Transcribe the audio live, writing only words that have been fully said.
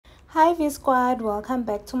Hi V Squad, welcome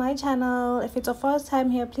back to my channel. If it's your first time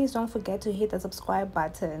here, please don't forget to hit the subscribe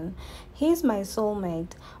button. He's my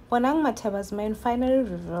soulmate. Bonang Mathebas' man finally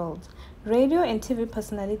revealed. Radio and TV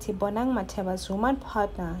personality Bonang Mathebas' rumored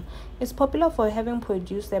partner is popular for having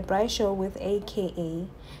produced a bright show with AKA.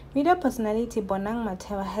 Media personality Bonang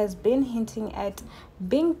Mathebas has been hinting at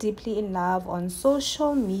being deeply in love on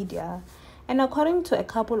social media, and according to a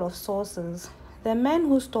couple of sources, the man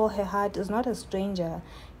who stole her heart is not a stranger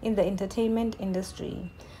in the entertainment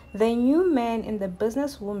industry. The new man in the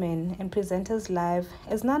businesswoman and presenter's life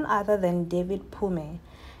is none other than David Pume,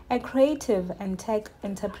 a creative and tech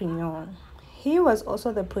entrepreneur. He was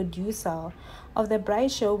also the producer of the Bright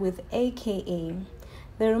Show with AKA.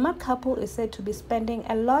 The rumored couple is said to be spending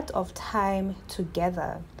a lot of time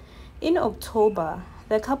together. In October,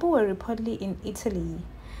 the couple were reportedly in Italy.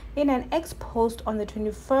 In an ex-post on the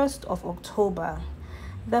 21st of October,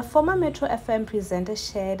 the former Metro FM presenter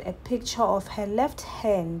shared a picture of her left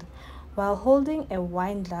hand while holding a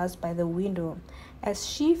wine glass by the window as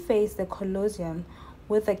she faced the Colosseum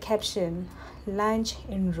with the caption, "Lunch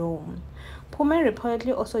in Rome." Pullman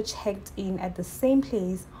reportedly also checked in at the same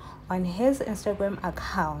place on his Instagram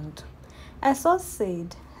account. A source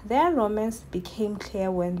said their romance became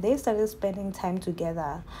clear when they started spending time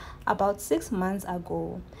together about 6 months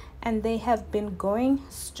ago, and they have been going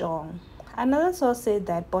strong. Another source said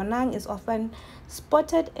that Bonang is often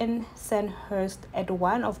spotted in Sandhurst at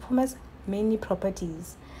one of Puma's many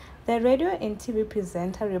properties. The radio and TV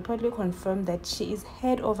presenter reportedly confirmed that she is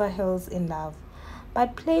head over heels in love,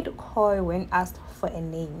 but played coy when asked for a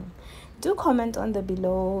name. Do comment on the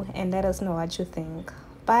below and let us know what you think.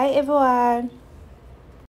 Bye everyone.